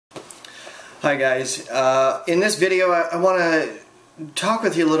Hi guys. In this video I want to talk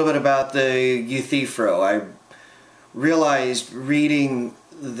with you a little bit about the Euthyphro. I realized reading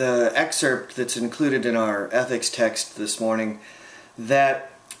the excerpt that's included in our ethics text this morning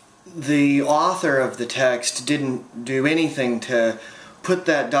that the author of the text didn't do anything to put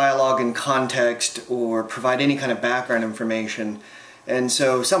that dialogue in context or provide any kind of background information. And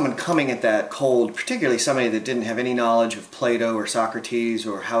so someone coming at that cold, particularly somebody that didn't have any knowledge of Plato or Socrates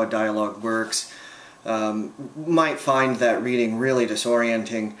or how a dialogue works, might find that reading really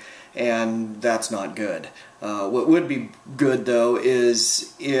disorienting, and that's not good. What would be good, though,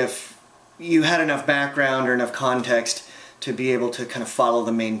 is if you had enough background or enough context to be able to kind of follow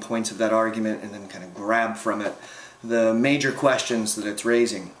the main points of that argument and then kind of grab from it the major questions that it's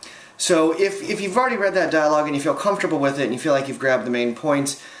raising. So if you've already read that dialogue and you feel comfortable with it and you feel like you've grabbed the main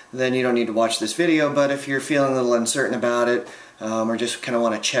points, then you don't need to watch this video. But if you're feeling a little uncertain about it, or just kind of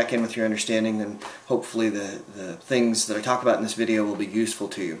want to check in with your understanding, then hopefully the things that I talk about in this video will be useful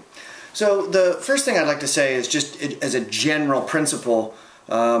to you. So the first thing I'd like to say is just as a general principle,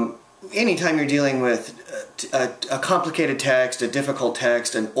 anytime you're dealing with a complicated text, a difficult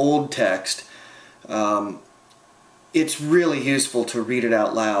text, an old text, it's really useful to read it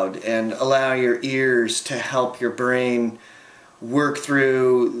out loud and allow your ears to help your brain work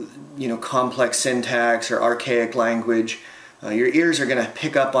through, complex syntax or archaic language. Your ears are going to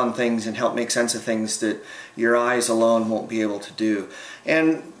pick up on things and help make sense of things that your eyes alone won't be able to do.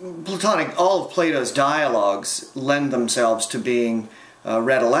 And all of Plato's dialogues lend themselves to being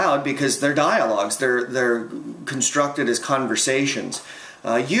read aloud because they're dialogues. They're constructed as conversations.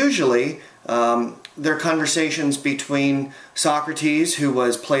 Usually, they're conversations between Socrates, who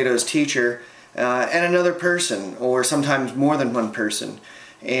was Plato's teacher, and another person, or sometimes more than one person.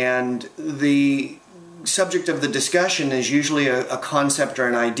 And the subject of the discussion is usually a concept or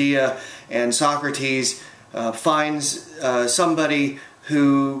an idea, and Socrates finds somebody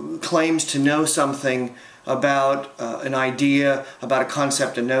who claims to know something about an idea, about a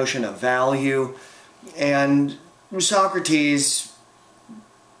concept, a notion, a value, and Socrates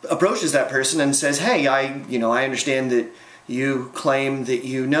approaches that person and says, "Hey, I understand that you claim that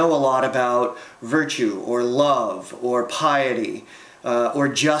you know a lot about virtue or love or piety or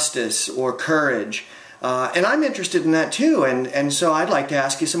justice or courage. And I'm interested in that too, and so I'd like to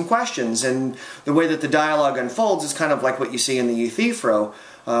ask you some questions." And the way that the dialogue unfolds is kind of like what you see in the Euthyphro,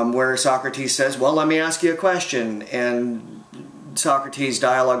 where Socrates says, "Well, let me ask you a question," and Socrates'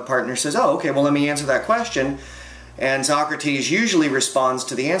 dialogue partner says, "Oh, okay, well, let me answer that question." And Socrates usually responds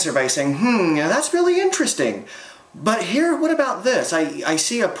to the answer by saying, that's really interesting. But here, what about this? I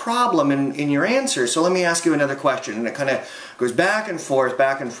see a problem in your answer, so let me ask you another question. And it kind of goes back and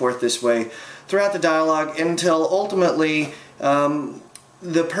forth this way throughout the dialogue until ultimately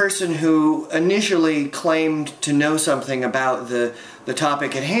the person who initially claimed to know something about the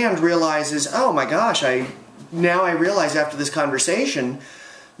topic at hand realizes, oh my gosh, now I realize after this conversation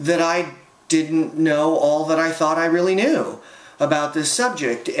that I didn't know all that I thought I really knew about this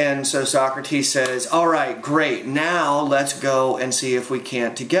subject. And so Socrates says, all right, great, now let's go and see if we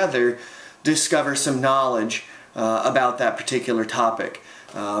can't together discover some knowledge about that particular topic.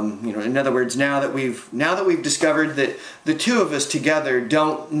 In other words, now that we've discovered that the two of us together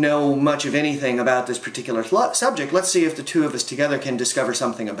don't know much of anything about this particular subject, let's see if the two of us together can discover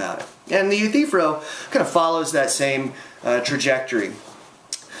something about it. And the Euthyphro kind of follows that same trajectory.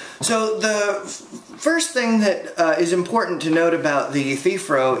 So the first thing that is important to note about the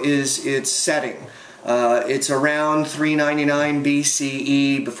Euthyphro is its setting. It's around 399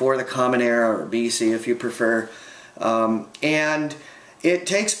 BCE, before the Common Era, or BC if you prefer. And it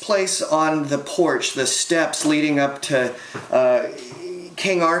takes place on the porch, the steps leading up to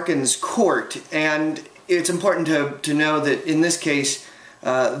King Archon's court. And it's important to know that in this case,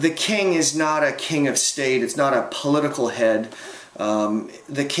 the king is not a king of state, it's not a political head.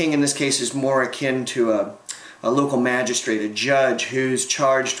 The king in this case is more akin to a local magistrate, a judge who's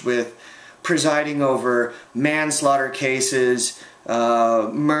charged with presiding over manslaughter cases,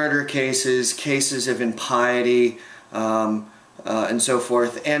 murder cases, cases of impiety, and so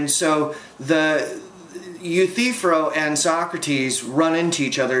forth. And so the Euthyphro and Socrates run into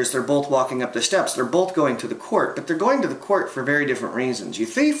each other as they're both walking up the steps. They're both going to the court, but they're going to the court for very different reasons.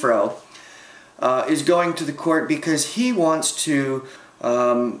 Euthyphro is going to the court because he wants to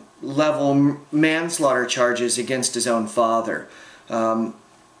level manslaughter charges against his own father.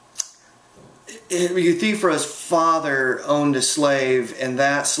 Euthyphro's father owned a slave, and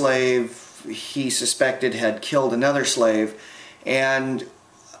that slave he suspected had killed another slave, and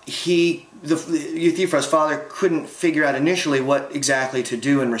Euthyphro's father couldn't figure out initially what exactly to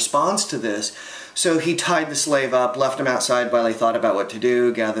do in response to this. So he tied the slave up, left him outside while he thought about what to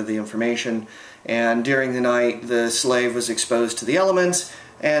do, gathered the information, and during the night the slave was exposed to the elements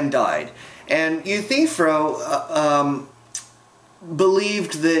and died. And Euthyphro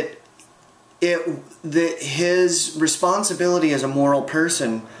believed that his responsibility as a moral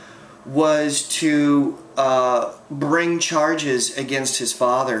person was to bring charges against his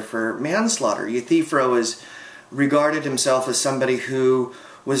father for manslaughter. Euthyphro regarded himself as somebody who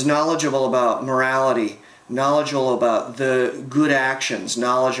was knowledgeable about morality, knowledgeable about the good actions,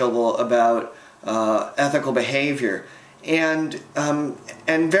 knowledgeable about ethical behavior, and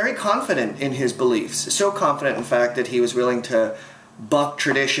very confident in his beliefs. So confident, in fact, that he was willing to buck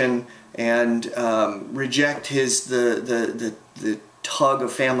tradition and reject the tug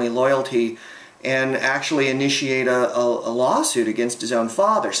of family loyalty and actually initiate a lawsuit against his own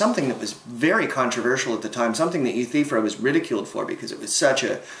father, something that was very controversial at the time, something that Euthyphro was ridiculed for because it was such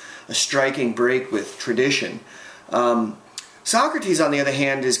a striking break with tradition. Socrates, on the other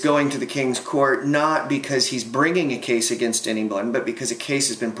hand, is going to the king's court not because he's bringing a case against anyone, but because a case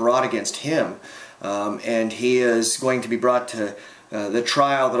has been brought against him. And he is going to be brought to the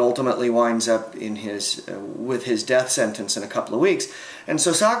trial that ultimately winds up in with his death sentence in a couple of weeks. And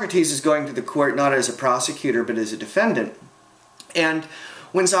so Socrates is going to the court not as a prosecutor but as a defendant. And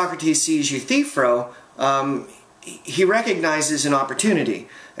when Socrates sees Euthyphro, he recognizes an opportunity.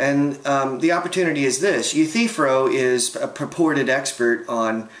 And the opportunity is this. Euthyphro is a purported expert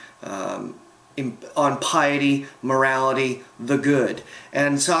on piety, morality, the good.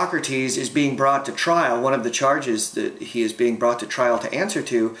 And Socrates is being brought to trial. One of the charges that he is being brought to trial to answer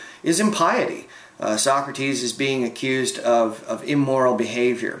to is impiety. Socrates is being accused of immoral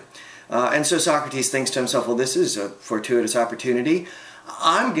behavior. And so Socrates thinks to himself, well, this is a fortuitous opportunity.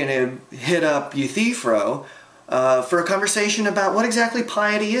 I'm going to hit up Euthyphro for a conversation about what exactly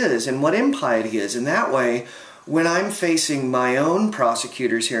piety is and what impiety is. And that way, when I'm facing my own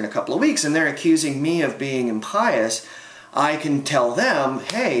prosecutors here in a couple of weeks and they're accusing me of being impious, I can tell them,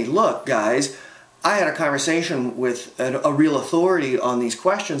 hey, look, guys, I had a conversation with a real authority on these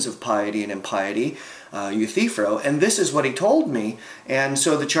questions of piety and impiety, Euthyphro, and this is what he told me. And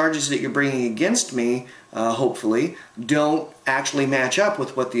so the charges that you're bringing against me, hopefully, don't actually match up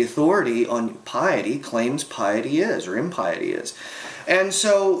with what the authority on piety claims piety is or impiety is. And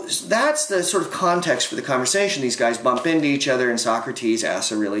so that's the sort of context for the conversation. These guys bump into each other, and Socrates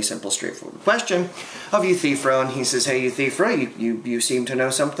asks a really simple, straightforward question of Euthyphro, and he says, hey, Euthyphro, you seem to know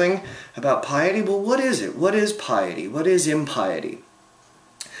something about piety. Well, what is it? What is piety? What is impiety?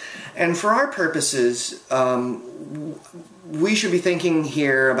 And for our purposes, we should be thinking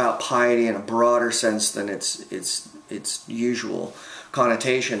here about piety in a broader sense than its usual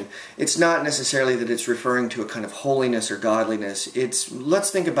connotation. It's not necessarily that it's referring to a kind of holiness or godliness.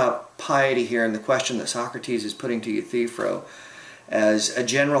 Let's think about piety here and the question that Socrates is putting to Euthyphro as a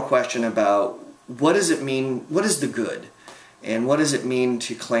general question about what does it mean, what is the good? And what does it mean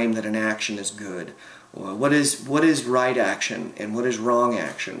to claim that an action is good? What is right action and what is wrong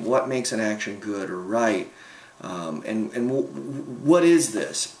action? What makes an action good or right? And what is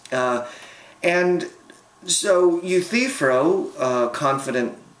this? And so Euthyphro,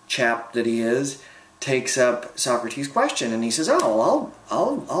 confident chap that he is, takes up Socrates' question and he says, "Oh,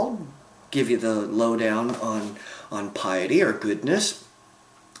 I'll give you the lowdown on piety or goodness.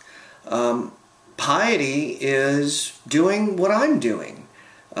 Piety is doing what I'm doing.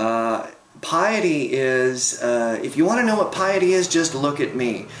 Piety is, if you want to know what piety is, just look at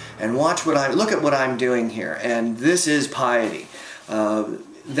me and look at what I'm doing here. And this is piety."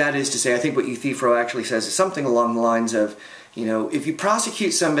 That is to say, I think what Euthyphro actually says is something along the lines of, if you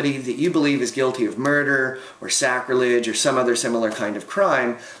prosecute somebody that you believe is guilty of murder or sacrilege or some other similar kind of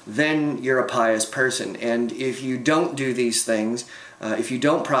crime, then you're a pious person. And if you don't do these things, if you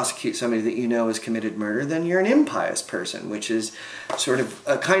don't prosecute somebody that you know has committed murder, then you're an impious person, which is sort of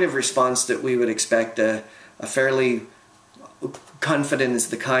a kind of response that we would expect a fairly, confident is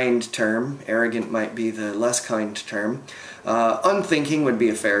the kind term, arrogant might be the less kind term, unthinking would be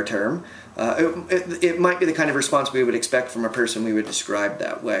a fair term. It might be the kind of response we would expect from a person we would describe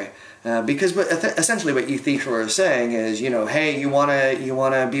that way. Because essentially what Euthyphro is saying is, hey, you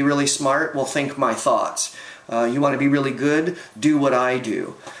wanna be really smart? Well, think my thoughts. You want to be really good? Do what I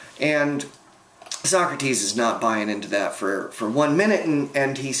do. And Socrates is not buying into that for 1 minute,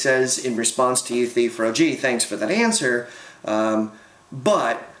 and he says in response to Euthyphro, gee, thanks for that answer,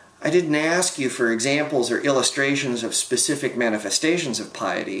 but I didn't ask you for examples or illustrations of specific manifestations of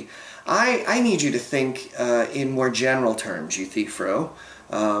piety. I need you to think in more general terms, Euthyphro.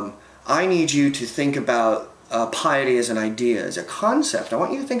 I need you to think about piety as an idea, as a concept. I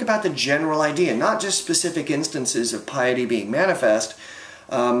want you to think about the general idea, not just specific instances of piety being manifest,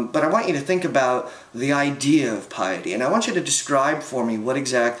 but I want you to think about the idea of piety. And I want you to describe for me what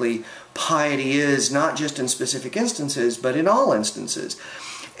exactly piety is, not just in specific instances, but in all instances.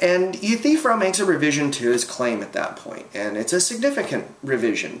 And Euthyphro makes a revision to his claim at that point, and it's a significant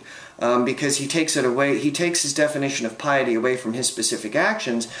revision because he takes it away. He takes his definition of piety away from his specific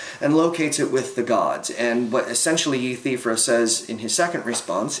actions and locates it with the gods. And what essentially Euthyphro says in his second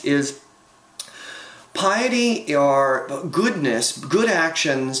response is, piety or goodness, good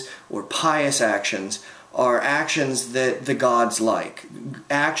actions or pious actions are actions that the gods like,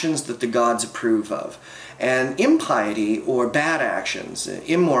 actions that the gods approve of. And impiety or bad actions,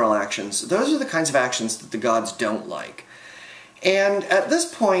 immoral actions, those are the kinds of actions that the gods don't like. And at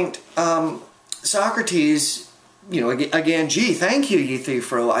this point, Socrates, again, gee, thank you,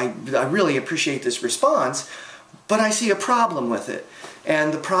 Euthyphro, I really appreciate this response, but I see a problem with it.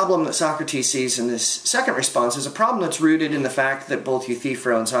 And the problem that Socrates sees in this second response is a problem that's rooted in the fact that both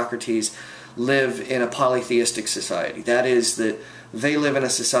Euthyphro and Socrates live in a polytheistic society. That is, that they live in a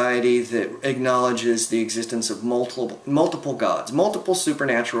society that acknowledges the existence of multiple gods, multiple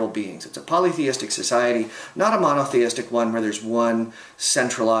supernatural beings. It's a polytheistic society, not a monotheistic one where there's one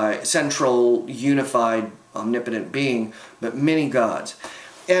central, unified, omnipotent being, but many gods.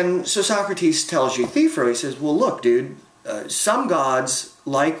 And so Socrates tells Euthyphro, he says, well, look, dude, some gods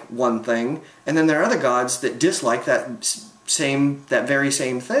like one thing, and then there are other gods that dislike that very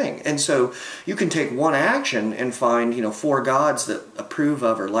same thing. And so you can take one action and find, 4 gods that approve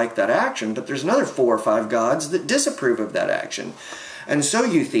of or like that action, but there's another 4 or 5 gods that disapprove of that action. And so,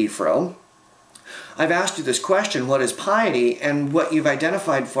 Euthyphro, I've asked you this question, what is piety? And what you've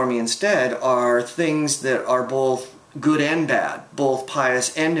identified for me instead are things that are both good and bad, both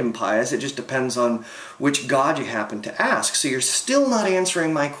pious and impious. It just depends on which god you happen to ask. So you're still not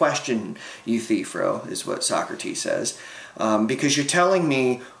answering my question, Euthyphro, is what Socrates says. Because you're telling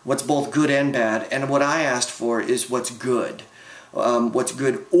me what's both good and bad, and what I asked for is what's good or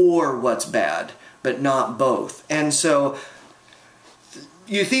what's bad, but not both. And so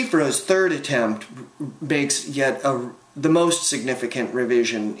Euthyphro's third attempt makes yet the most significant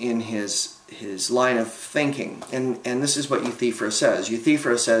revision in his line of thinking, and this is what Euthyphro says.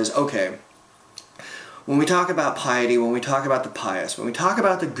 Euthyphro says, okay, when we talk about piety, when we talk about the pious, when we talk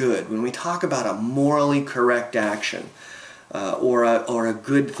about the good, when we talk about a morally correct action, or a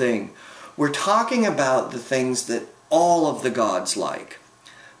good thing, we're talking about the things that all of the gods like.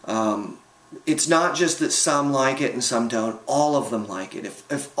 It's not just that some like it and some don't, all of them like it.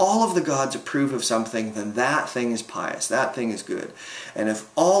 If all of the gods approve of something, then that thing is pious, that thing is good. And if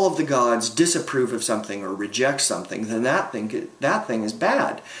all of the gods disapprove of something or reject something, then that thing is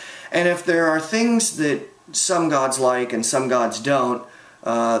bad. And if there are things that some gods like and some gods don't,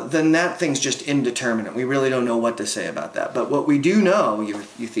 then that thing's just indeterminate. We really don't know what to say about that. But what we do know,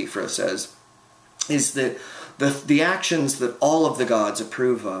 Euthyphro says, is that the actions that all of the gods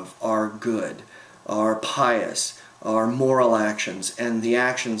approve of are good, are pious, are moral actions, and the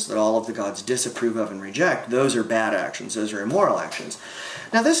actions that all of the gods disapprove of and reject, those are bad actions, those are immoral actions.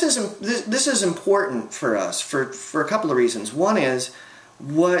 Now this is important for us for a couple of reasons. One is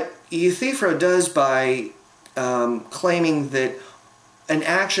what Euthyphro does by claiming that an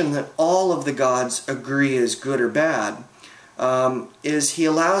action that all of the gods agree is good or bad, is he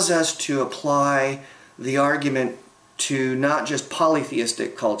allows us to apply the argument to not just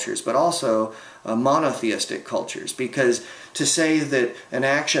polytheistic cultures, but also monotheistic cultures. Because to say that an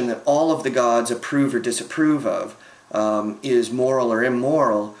action that all of the gods approve or disapprove of is moral or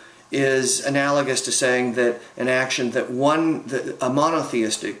immoral is analogous to saying that an action that a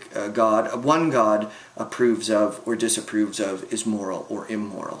monotheistic god, one god approves of or disapproves of is moral or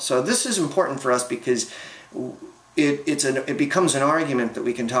immoral. So this is important for us because it becomes an argument that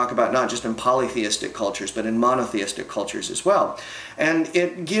we can talk about not just in polytheistic cultures but in monotheistic cultures as well. And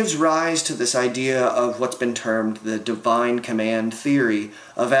it gives rise to this idea of what's been termed the divine command theory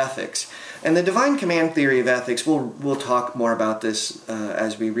of ethics. And the divine command theory of ethics, we'll talk more about this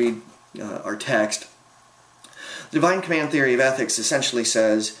as we read our text. The divine command theory of ethics essentially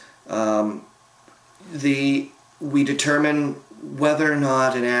says we determine whether or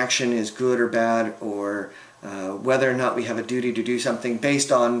not an action is good or bad, or whether or not we have a duty to do something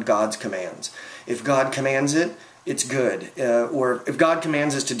based on God's commands. If God commands it, it's good. Or if God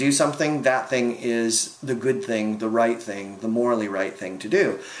commands us to do something, that thing is the good thing, the right thing, the morally right thing to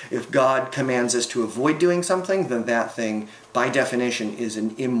do. If God commands us to avoid doing something, then that thing, by definition, is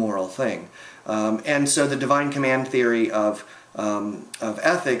an immoral thing. And so the divine command theory of of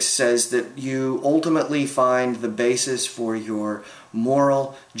ethics says that you ultimately find the basis for your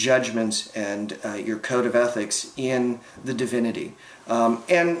moral judgments and your code of ethics in the divinity.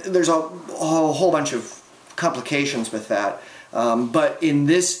 And there's a whole bunch of complications with that. But in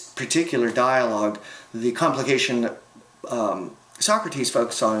this particular dialogue, the complication Socrates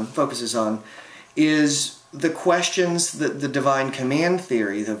focuses on is the questions that the divine command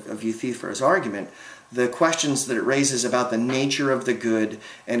theory of Euthyphro's argument, the questions that it raises about the nature of the good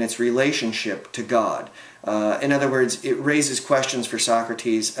and its relationship to God. In other words, it raises questions for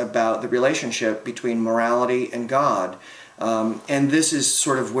Socrates about the relationship between morality and God. And this is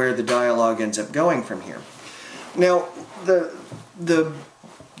sort of where the dialogue ends up going from here. Now, the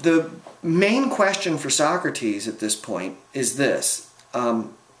main question for Socrates at this point is this.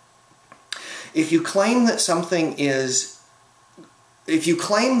 If you claim that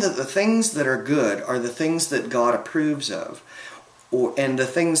the things that are good are the things that God approves of, and the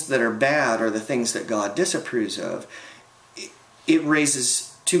things that are bad are the things that God disapproves of, it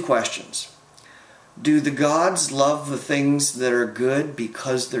raises two questions. Do the gods love the things that are good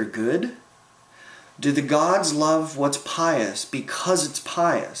because they're good? Do the gods love what's pious because it's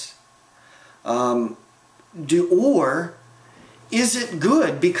pious? Or is it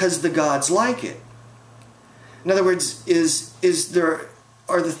good because the gods like it? In other words,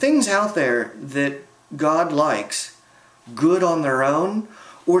 are the things out there that God likes good on their own,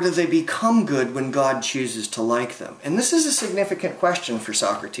 or do they become good when God chooses to like them? And this is a significant question for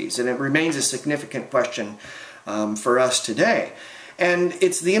Socrates, and it remains a significant question for us today. And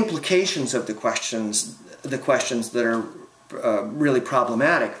it's the implications of the questions that are really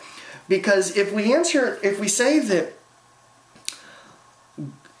problematic. Because if we say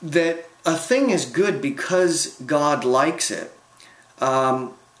that a thing is good because God likes it,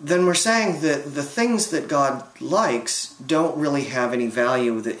 then we're saying that the things that God likes don't really have any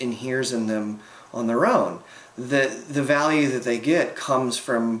value that inheres in them on their own. That the value that they get comes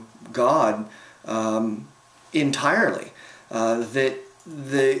from God entirely.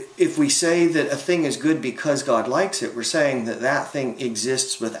 If we say that a thing is good because God likes it, we're saying that that thing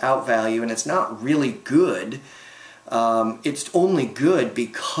exists without value and it's not really good. It's only good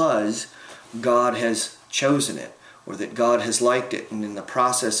because God has chosen it, or that God has liked it, and in the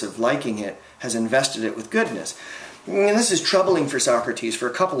process of liking it has invested it with goodness. And this is troubling for Socrates for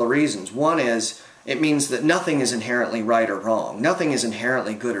a couple of reasons. One is it means that nothing is inherently right or wrong. Nothing is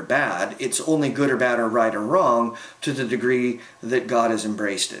inherently good or bad. It's only good or bad or right or wrong to the degree that God has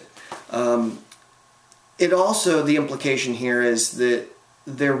embraced it. It also, the implication here is that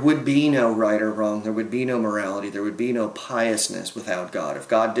there would be no right or wrong, there would be no morality, there would be no piousness without God. If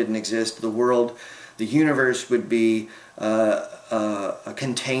God didn't exist, the world, the universe would be a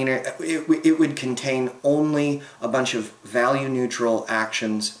container. It would contain only a bunch of value-neutral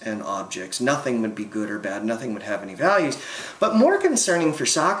actions and objects. Nothing would be good or bad, nothing would have any values. But more concerning for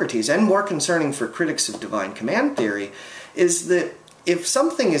Socrates, and more concerning for critics of divine command theory, is that if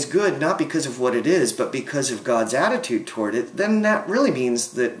something is good not because of what it is, but because of God's attitude toward it, then that really means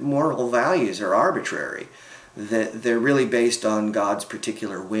that moral values are arbitrary, that they're really based on God's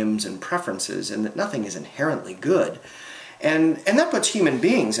particular whims and preferences, and that nothing is inherently good. And that puts human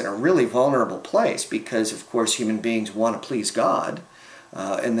beings in a really vulnerable place, because of course human beings want to please God,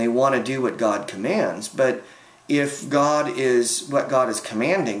 and they want to do what God commands. But if what God is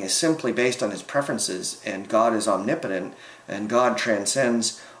commanding is simply based on his preferences, and God is omnipotent, and God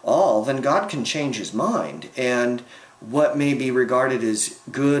transcends all, then God can change his mind. And what may be regarded as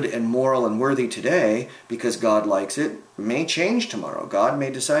good and moral and worthy today, because God likes it, may change tomorrow. God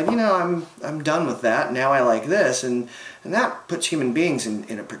may decide, I'm done with that, now I like this, and that puts human beings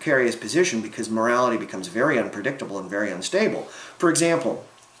in a precarious position, because morality becomes very unpredictable and very unstable. For example,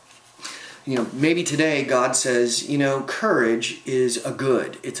 maybe today God says, courage is a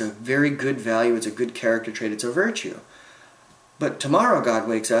good. It's a very good value, it's a good character trait, it's a virtue. But tomorrow God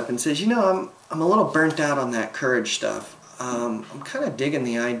wakes up and says, I'm a little burnt out on that courage stuff. I'm kind of digging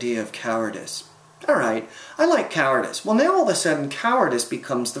the idea of cowardice. All right, I like cowardice. Well, now all of a sudden cowardice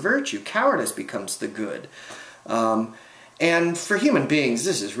becomes the virtue. Cowardice becomes the good. And for human beings,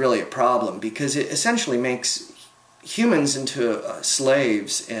 this is really a problem, because it essentially makes humans into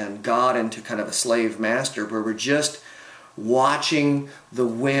slaves and God into kind of a slave master, where we're just watching the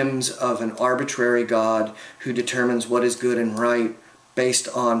whims of an arbitrary God who determines what is good and right based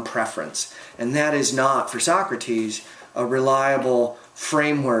on preference. And that is not, for Socrates, a reliable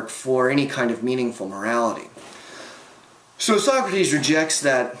framework for any kind of meaningful morality. So Socrates rejects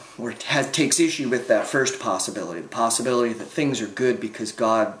that, or takes issue with that first possibility, the possibility that things are good because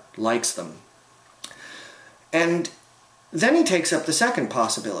God likes them. And then he takes up the second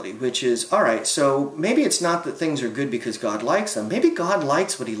possibility, which is, all right, so maybe it's not that things are good because God likes them. Maybe God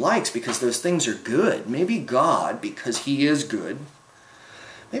likes what he likes because those things are good. Maybe God, because he is good,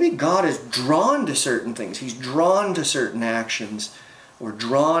 maybe God is drawn to certain things. He's drawn to certain actions, or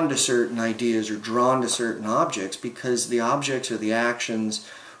drawn to certain ideas, or drawn to certain objects because the objects or the actions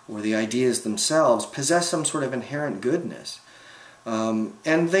or the ideas themselves possess some sort of inherent goodness.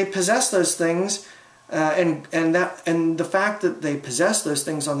 And they possess those things, and the fact that they possess those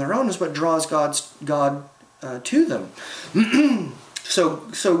things on their own is what draws God to them. So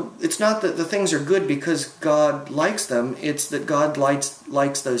it's not that the things are good because God likes them, it's that God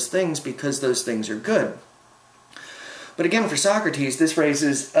likes those things because those things are good. But again, for Socrates, this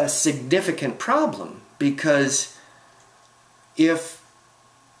raises a significant problem, because if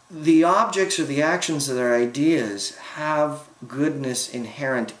the objects or the actions of their ideas have goodness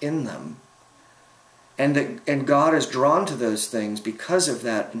inherent in them, and God is drawn to those things because of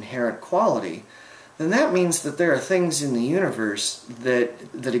that inherent quality, then that means that there are things in the universe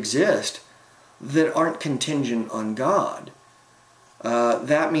that exist that aren't contingent on God.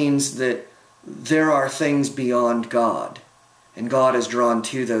 That means that there are things beyond God, and God is drawn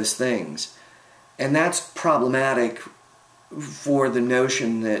to those things. And that's problematic for the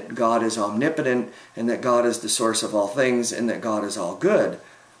notion that God is omnipotent, and that God is the source of all things, and that God is all good.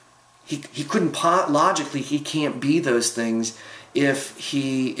 He couldn't, logically, he can't be those things if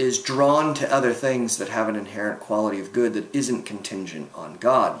he is drawn to other things that have an inherent quality of good that isn't contingent on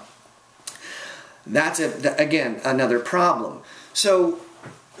God. That's, again, another problem. So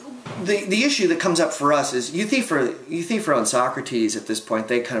the issue that comes up for us is Euthyphro and Socrates at this point,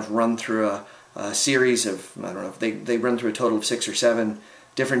 they kind of run through a series of, I don't know, they run through a total of 6 or 7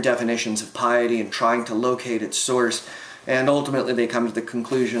 different definitions of piety and trying to locate its source. And ultimately they come to the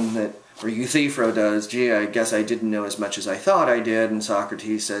conclusion that, or Euthyphro does, gee, I guess I didn't know as much as I thought I did. And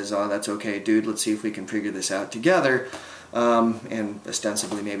Socrates says, oh, that's okay, dude, let's see if we can figure this out together. And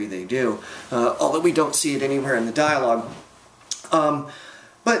ostensibly maybe they do, although we don't see it anywhere in the dialogue.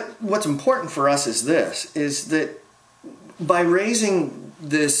 But what's important for us is this, is that by raising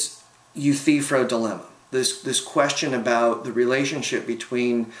this Euthyphro dilemma, this question about the relationship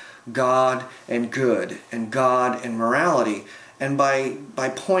between God and good, and God and morality, and by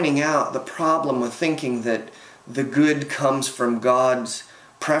pointing out the problem with thinking that the good comes from God's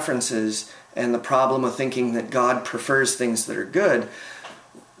preferences, and the problem of thinking that God prefers things that are good,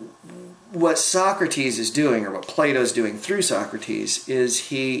 what Socrates is doing, or what Plato's doing through Socrates, is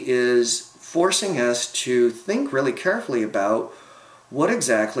he is forcing us to think really carefully about what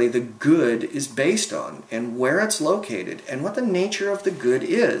exactly the good is based on, and where it's located, and what the nature of the good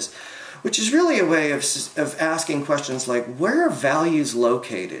is. Which is really a way of asking questions like, where are values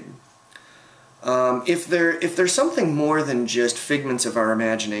located? If they're something more than just figments of our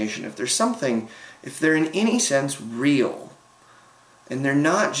imagination, if they're in any sense real, and they're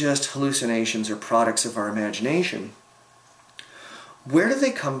not just hallucinations or products of our imagination, where do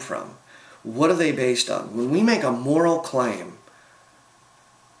they come from? What are they based on? When we make a moral claim,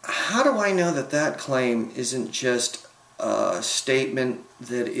 how do I know that that claim isn't just a statement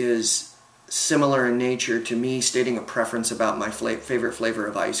that is similar in nature to me stating a preference about my favorite flavor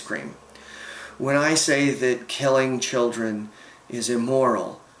of ice cream? When I say that killing children is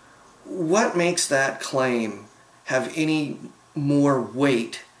immoral, what makes that claim have any more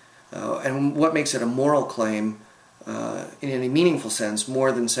weight, and what makes it a moral claim in any meaningful sense,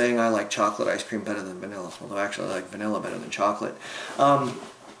 more than saying I like chocolate ice cream better than vanilla, although actually I like vanilla better than chocolate.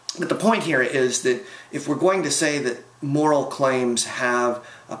 But the point here is that if we're going to say that moral claims have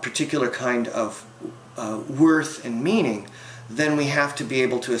a particular kind of worth and meaning, then we have to be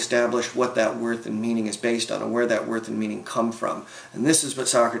able to establish what that worth and meaning is based on, and where that worth and meaning come from. And this is what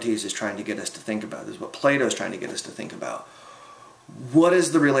Socrates is trying to get us to think about. This is what Plato is trying to get us to think about. What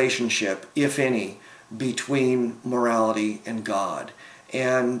is the relationship, if any, between morality and God?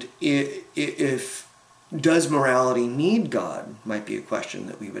 And does morality need God? Might be a question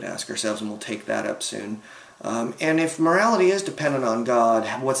that we would ask ourselves, and we'll take that up soon. And if morality is dependent on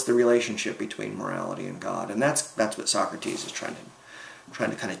God, what's the relationship between morality and God? And that's what Socrates is trying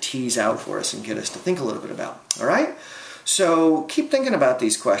to kind of tease out for us and get us to think a little bit about. All right? So keep thinking about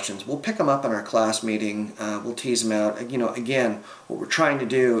these questions. We'll pick them up in our class meeting. We'll tease them out. You know, again, what we're trying to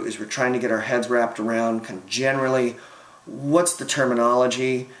do is we're trying to get our heads wrapped around kind of generally what's the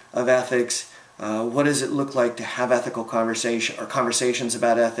terminology of ethics. What does it look like to have ethical conversation or conversations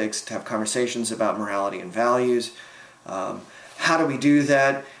about ethics, to have conversations about morality and values? How do we do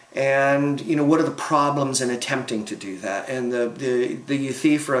that? and what are the problems in attempting to do that. And the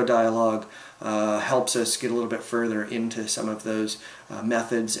Euthyphro dialogue helps us get a little bit further into some of those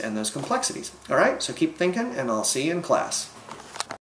methods and those complexities. All right, so keep thinking, and I'll see you in class.